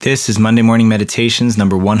This is Monday Morning Meditations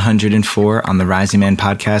number 104 on the Rising Man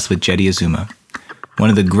podcast with Jeddy Azuma. One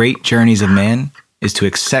of the great journeys of man is to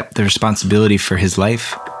accept the responsibility for his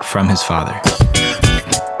life from his father.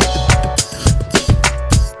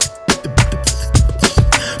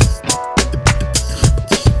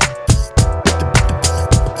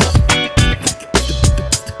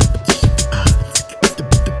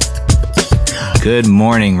 Good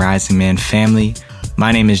morning, Rising Man family.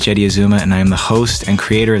 My name is Jeddy Azuma, and I am the host and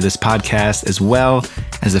creator of this podcast, as well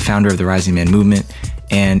as the founder of the Rising Man movement.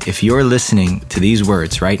 And if you're listening to these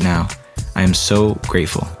words right now, I am so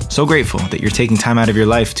grateful that you're taking time out of your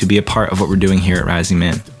life to be a part of what we're doing here at Rising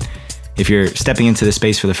Man. If you're stepping into this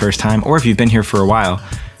space for the first time, or if you've been here for a while,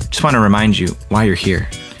 just want to remind you why you're here.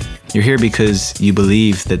 You're here because you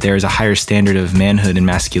believe that there is a higher standard of manhood and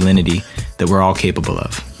masculinity that we're all capable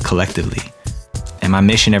of, collectively. And my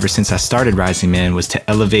mission ever since I started Rising Man was to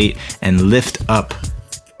elevate and lift up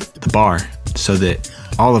the bar so that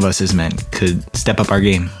all of us as men could step up our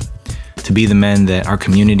game, to be the men that our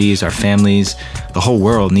communities, our families, the whole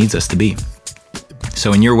world needs us to be.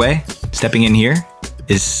 So in your way, stepping in here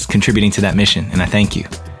is contributing to that mission, and I thank you.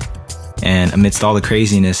 And amidst all the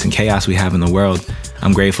craziness and chaos we have in the world,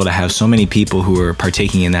 I'm grateful to have so many people who are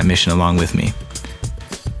partaking in that mission along with me.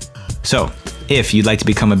 So, if you'd like to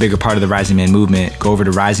become a bigger part of the Rising Man movement, go over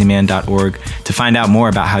to risingman.org to find out more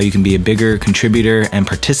about how you can be a bigger contributor and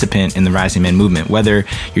participant in the Rising Man movement, whether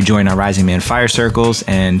you're joining our Rising Man Fire Circles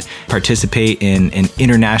and participate in an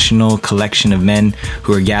international collection of men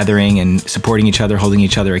who are gathering and supporting each other, holding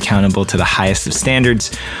each other accountable to the highest of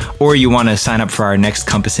standards, or you want to sign up for our next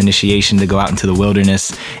Compass initiation to go out into the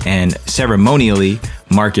wilderness and ceremonially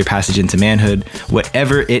mark your passage into manhood.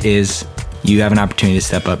 Whatever it is, you have an opportunity to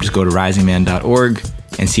step up. Just go to risingman.org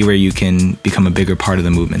and see where you can become a bigger part of the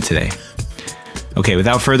movement today. Okay,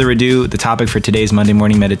 without further ado, the topic for today's Monday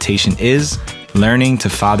morning meditation is learning to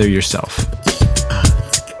father yourself.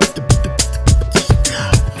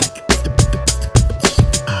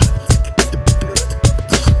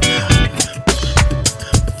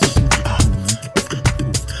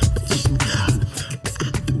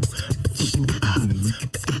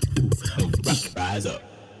 Rise up.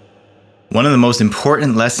 One of the most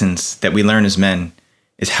important lessons that we learn as men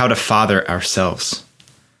is how to father ourselves.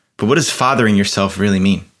 But what does fathering yourself really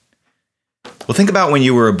mean? Well, think about when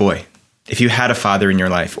you were a boy. If you had a father in your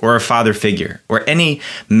life, or a father figure, or any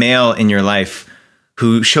male in your life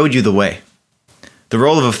who showed you the way. The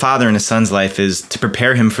role of a father in a son's life is to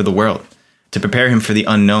prepare him for the world, to prepare him for the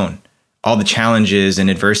unknown, all the challenges and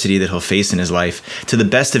adversity that he'll face in his life, to the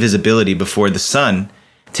best of his ability before the son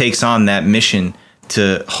takes on that mission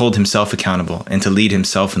to hold himself accountable and to lead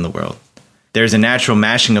himself in the world. There's a natural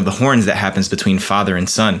mashing of the horns that happens between father and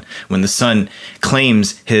son when the son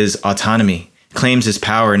claims his autonomy, claims his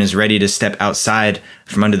power, and is ready to step outside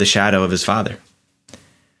from under the shadow of his father.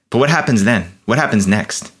 But what happens then? What happens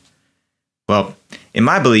next? Well, in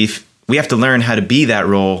my belief, we have to learn how to be that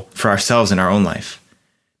role for ourselves in our own life.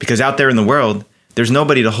 Because out there in the world, there's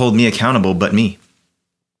nobody to hold me accountable but me.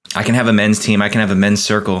 I can have a men's team, I can have a men's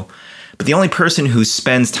circle, but the only person who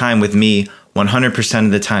spends time with me 100%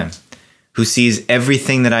 of the time, who sees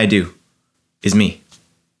everything that I do, is me.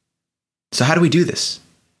 So how do we do this?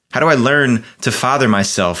 How do I learn to father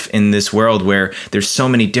myself in this world where there's so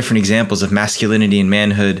many different examples of masculinity and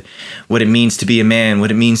manhood, what it means to be a man,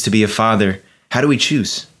 what it means to be a father? How do we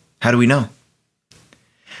choose? How do we know?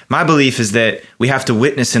 My belief is that we have to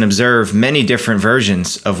witness and observe many different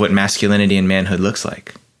versions of what masculinity and manhood looks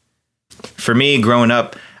like. For me, growing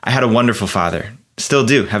up, I had a wonderful father. Still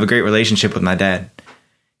do have a great relationship with my dad.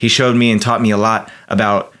 He showed me and taught me a lot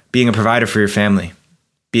about being a provider for your family,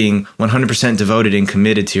 being 100% devoted and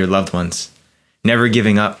committed to your loved ones, never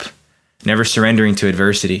giving up, never surrendering to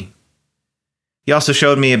adversity. He also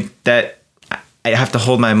showed me that I have to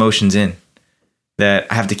hold my emotions in, that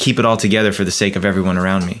I have to keep it all together for the sake of everyone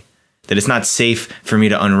around me, that it's not safe for me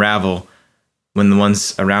to unravel when the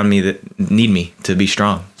ones around me that need me to be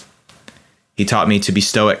strong. He taught me to be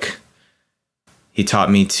stoic. He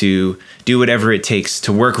taught me to do whatever it takes,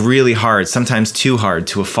 to work really hard, sometimes too hard,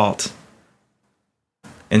 to a fault.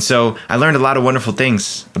 And so I learned a lot of wonderful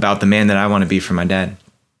things about the man that I want to be for my dad.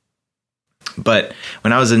 But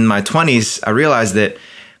when I was in my 20s, I realized that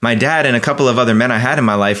my dad and a couple of other men I had in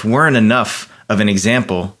my life weren't enough of an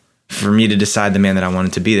example for me to decide the man that I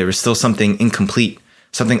wanted to be. There was still something incomplete,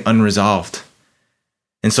 something unresolved.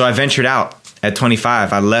 And so I ventured out. At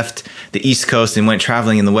 25, I left the East Coast and went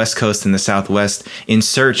traveling in the West Coast and the Southwest in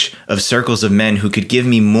search of circles of men who could give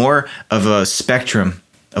me more of a spectrum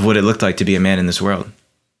of what it looked like to be a man in this world.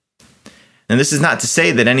 And this is not to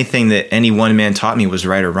say that anything that any one man taught me was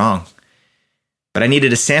right or wrong, but I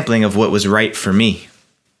needed a sampling of what was right for me,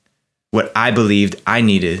 what I believed I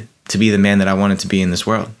needed to be the man that I wanted to be in this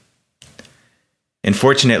world. And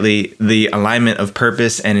fortunately, the alignment of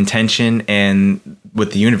purpose and intention and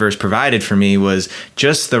what the universe provided for me was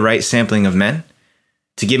just the right sampling of men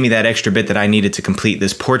to give me that extra bit that I needed to complete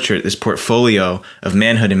this portrait, this portfolio of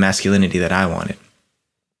manhood and masculinity that I wanted.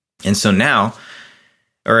 And so now,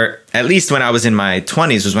 or at least when I was in my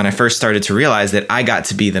 20s, was when I first started to realize that I got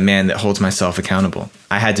to be the man that holds myself accountable.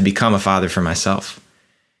 I had to become a father for myself.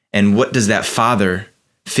 And what does that father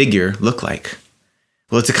figure look like?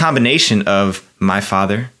 Well, it's a combination of my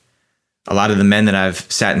father, a lot of the men that I've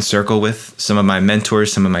sat in circle with, some of my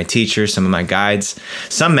mentors, some of my teachers, some of my guides,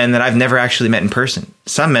 some men that I've never actually met in person,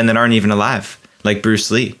 some men that aren't even alive, like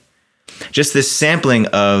Bruce Lee. Just this sampling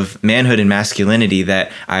of manhood and masculinity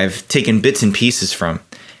that I've taken bits and pieces from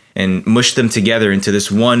and mushed them together into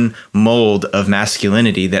this one mold of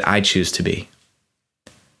masculinity that I choose to be.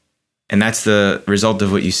 And that's the result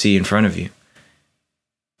of what you see in front of you.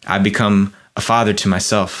 I've become a father to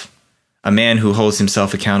myself, a man who holds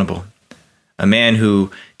himself accountable, a man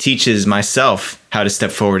who teaches myself how to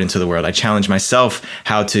step forward into the world. I challenge myself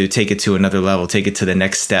how to take it to another level, take it to the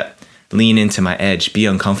next step, lean into my edge, be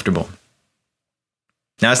uncomfortable.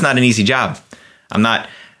 Now, it's not an easy job. I'm not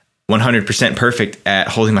 100% perfect at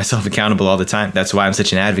holding myself accountable all the time. That's why I'm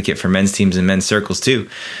such an advocate for men's teams and men's circles too.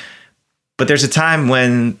 But there's a time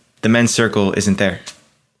when the men's circle isn't there.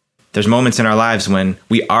 There's moments in our lives when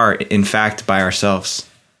we are, in fact, by ourselves.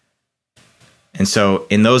 And so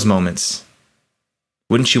in those moments,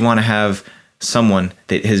 wouldn't you want to have someone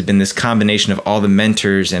that has been this combination of all the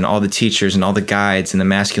mentors and all the teachers and all the guides and the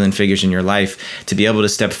masculine figures in your life to be able to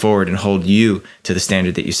step forward and hold you to the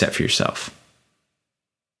standard that you set for yourself?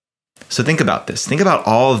 So think about this. Think about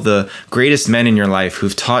all of the greatest men in your life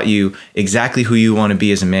who've taught you exactly who you want to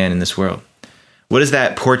be as a man in this world. What does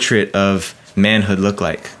that portrait of manhood look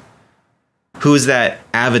like? Who is that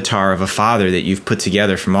avatar of a father that you've put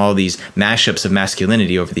together from all these mashups of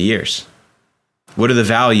masculinity over the years? What are the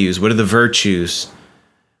values? What are the virtues?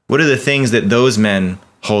 What are the things that those men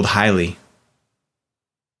hold highly?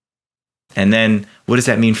 And then what does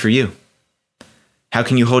that mean for you? How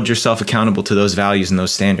can you hold yourself accountable to those values and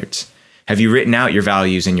those standards? Have you written out your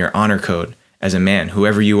values and your honor code as a man,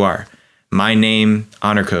 whoever you are? My name,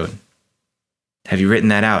 honor code. Have you written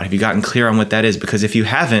that out? Have you gotten clear on what that is? Because if you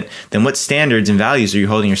haven't, then what standards and values are you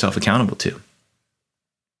holding yourself accountable to?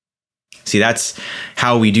 See, that's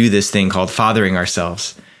how we do this thing called fathering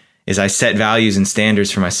ourselves, is I set values and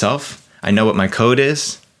standards for myself. I know what my code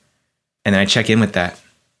is, and then I check in with that.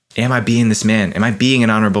 Am I being this man? Am I being an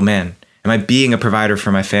honorable man? Am I being a provider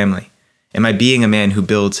for my family? Am I being a man who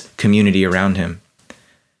builds community around him?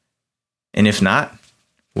 And if not,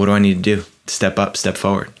 what do I need to do to step up, step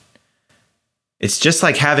forward? It's just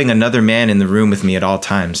like having another man in the room with me at all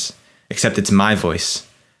times, except it's my voice.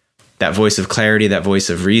 That voice of clarity, that voice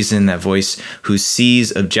of reason, that voice who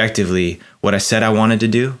sees objectively what I said I wanted to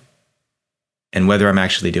do and whether I'm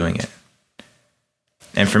actually doing it.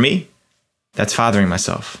 And for me, that's fathering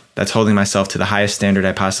myself. That's holding myself to the highest standard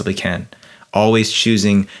I possibly can. Always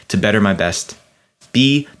choosing to better my best.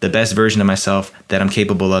 Be the best version of myself that I'm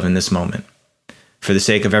capable of in this moment, for the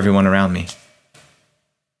sake of everyone around me.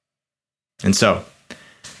 And so,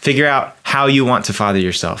 figure out how you want to father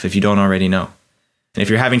yourself if you don't already know. And if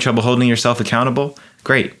you're having trouble holding yourself accountable,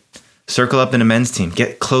 great. Circle up in a men's team.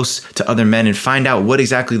 Get close to other men and find out what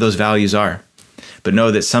exactly those values are. But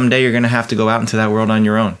know that someday you're going to have to go out into that world on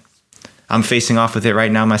your own. I'm facing off with it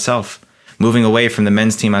right now myself, moving away from the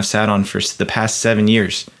men's team I've sat on for the past 7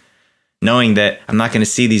 years, knowing that I'm not going to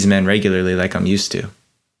see these men regularly like I'm used to.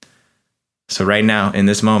 So right now, in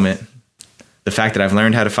this moment, the fact that I've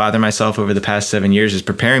learned how to father myself over the past 7 years is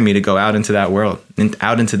preparing me to go out into that world, and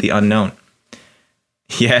out into the unknown.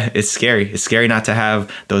 Yeah, it's scary. It's scary not to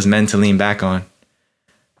have those men to lean back on,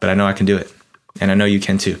 but I know I can do it, and I know you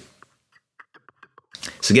can too.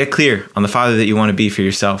 So get clear on the father that you want to be for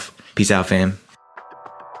yourself. Peace out, fam.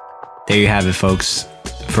 There you have it, folks.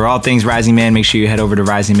 For all things Rising Man, make sure you head over to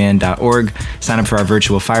risingman.org, sign up for our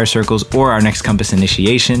virtual fire circles or our Next Compass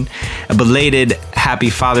initiation. A belated happy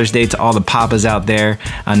Father's Day to all the papas out there.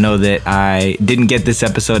 I know that I didn't get this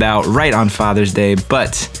episode out right on Father's Day,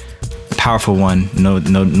 but a powerful one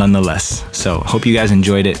nonetheless. So hope you guys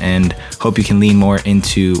enjoyed it and hope you can lean more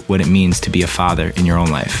into what it means to be a father in your own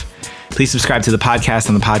life. Please subscribe to the podcast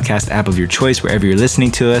on the podcast app of your choice, wherever you're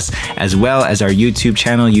listening to us, as well as our YouTube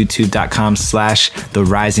channel, youtube.com/The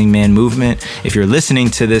Rising Man Movement. If you're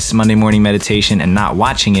listening to this Monday morning meditation and not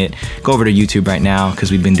watching it, go over to YouTube right now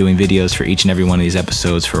because we've been doing videos for each and every one of these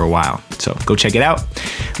episodes for a while. So go check it out.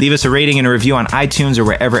 Leave us a rating and a review on iTunes or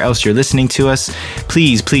wherever else you're listening to us.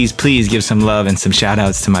 Please, please, please give some love and some shout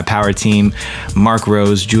outs to my power team, Mark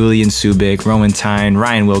Rose, Julian Subic, Rowan Tyne,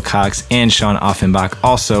 Ryan Wilcox, and Sean Offenbach.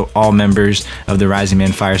 Also, all members of the Rising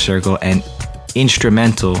Man Fire Circle and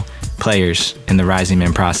instrumental players in the Rising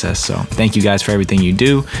Man process. So thank you guys for everything you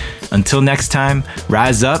do. Until next time,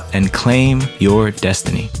 rise up and claim your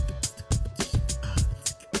destiny.